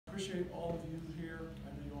appreciate all of you here.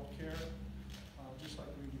 I know you all care, just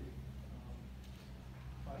like we do.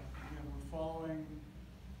 But again, we're following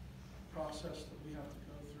the process that we have to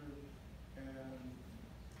go through, and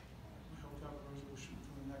we hope to have a resolution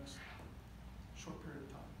for the next short period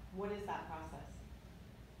of time. What is that process?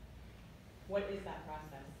 What is that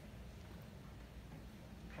process?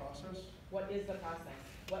 Process? What is the process?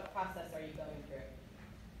 What process are you going through?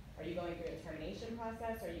 Are you going through a termination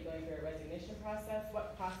process? Are you going through a resignation process?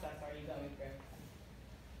 What process are you going through?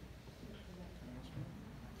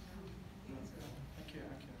 I can't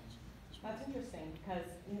answer. That's interesting, because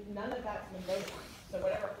none of that's been voted on. So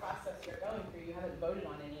whatever process you're going through, you haven't voted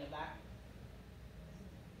on any of that.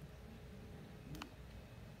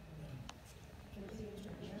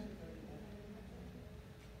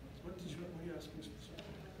 What are you asking specifically?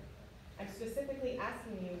 I'm specifically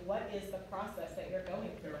asking you, what is the process that you're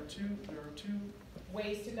going There through? are two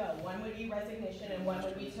Ways to go. One would be resignation and one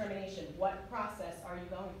would be termination. What process are you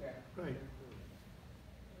going through? Right.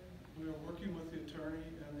 We are working with the attorney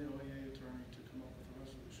and the OEA attorney to come up with a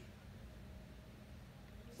resolution.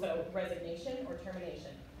 So resignation or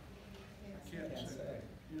termination? Can't say that.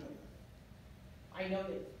 You know that. I know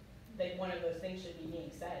that one of those things should be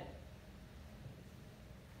being said.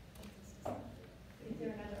 Is there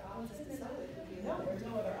another option? No, there's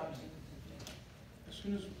no other option. As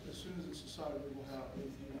soon as it's decided, we will have a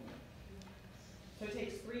So it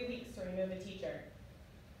takes 3 weeks to remove a teacher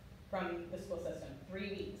from the school system. 3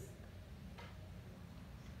 weeks.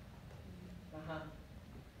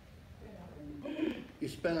 You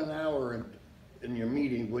spent an hour in your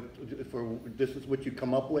meeting this is what you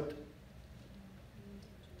come up with?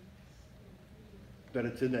 That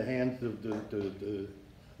it's in the hands of the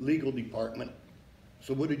legal department.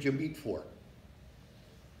 So what did you meet for?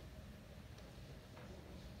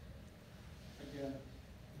 again.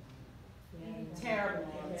 Terrible.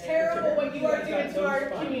 Terrible what you are doing to our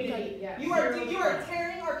community. You are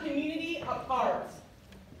tearing our community apart.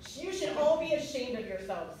 You should all be ashamed of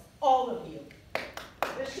yourselves. All of you.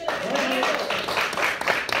 This should have been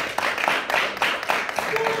handled.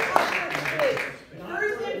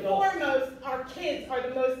 First and foremost, our kids are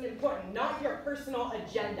the most important, not your personal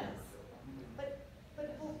agendas. But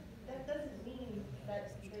that doesn't mean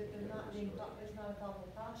that they're not being, it's not a thoughtful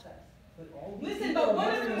process. Listen, but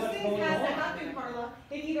one of those things has to happen, Carla.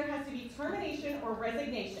 It either has to be termination or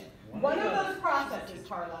resignation. One of those processes,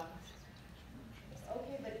 Carla.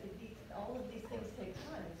 Okay, but all of these things take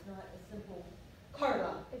time. It's not a simple.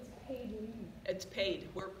 Carla. It's paid leave. It's paid.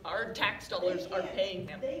 Our tax dollars are paying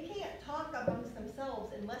them. They can't talk amongst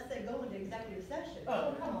themselves unless they go into executive session.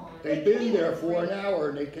 Oh, come on. They've been there for an hour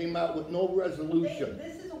and they came out with no resolution.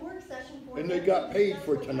 This is a work session for. And they got paid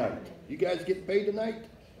for tonight. You guys get paid tonight?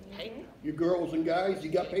 Paid? You girls and guys,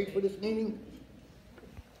 you got paid for this meeting?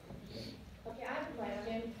 Okay, I have a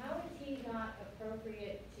question. How is he not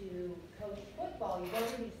appropriate to coach football? You've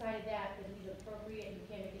already decided that he's appropriate and you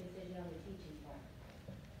can't make a decision on the teaching part.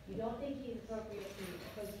 You don't think he's appropriate to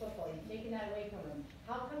coach football. You've taken that away from him.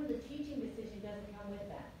 How come the teaching decision doesn't come with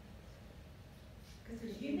that?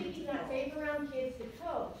 If you think he's not safe around kids to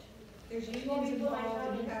coach, There's you won't unions be put my involved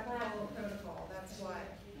child and in you a have to follow classroom. protocol, that's why.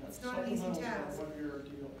 It's not an Supplementals easy are task. a one-year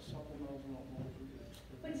deal. Supplementals are not multiple years.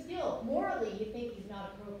 But still, morally, you think he's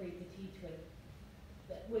not appropriate to teach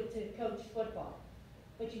to coach football.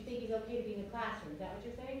 But you think he's okay to be in the classroom, is that what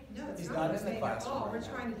you're saying? No, it's He's not not the in the same at classroom all. right We're now.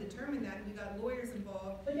 trying to determine that, and we got lawyers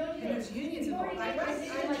involved. But don't you And there's unions you've already involved. made the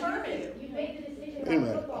decision like determined. you did. You made the decision Wait a about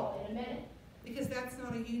minute. football in a minute. Because that's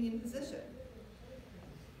not a union position.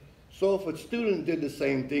 So if a student did the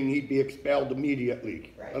same thing, he'd be expelled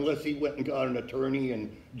immediately. Right. Unless he went and got an attorney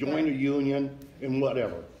and joined a union and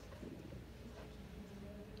whatever.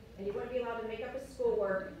 And you wouldn't be allowed to make up his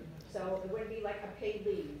schoolwork, so it wouldn't be like a paid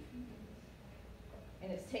leave.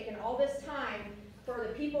 And it's taken all this time for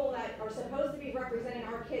the people that are supposed to be representing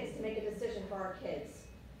our kids to make a decision for our kids.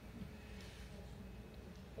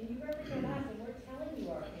 And you represent us, and we're telling you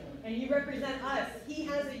our feelings. And you represent us. He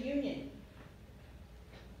has a union.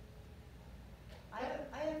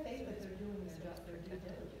 I have faith that they're doing their due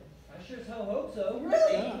diligence. I sure as hell hope so.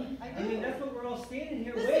 Really? I mean, that's what we're all standing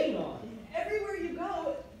here Listen, waiting on. Everywhere you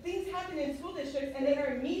go, things happen in school districts and they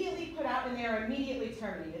are immediately put out and they are immediately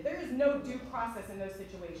terminated. There is no due process in those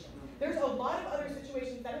situations. There's a lot of other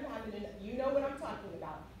situations that have happened and you know what I'm talking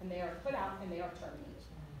about, and they are put out and they are terminated.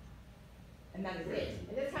 And that is it.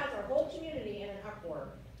 And this has our whole community in an uproar.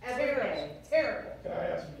 Every Terrible, day. terrible. Can I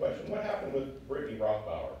ask a question? What happened with Brittany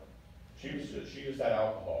Rothbauer? She used that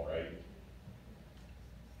alcohol, right?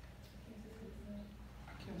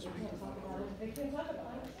 I can't They speak can't to talk that. about it. They can't talk about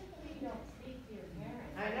I it. can't believe you don't speak to your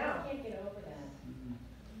parents. I know. I can't get over that.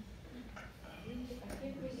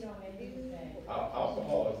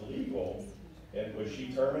 Was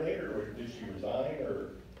she terminated, or did she resign,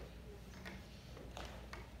 or?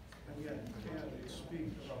 And yet, you can't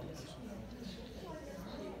speak about this.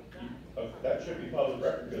 That should be public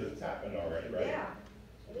record, because it's happened already, right? Yeah.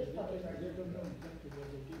 It is public record.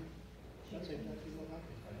 That's exactly what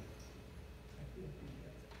happened.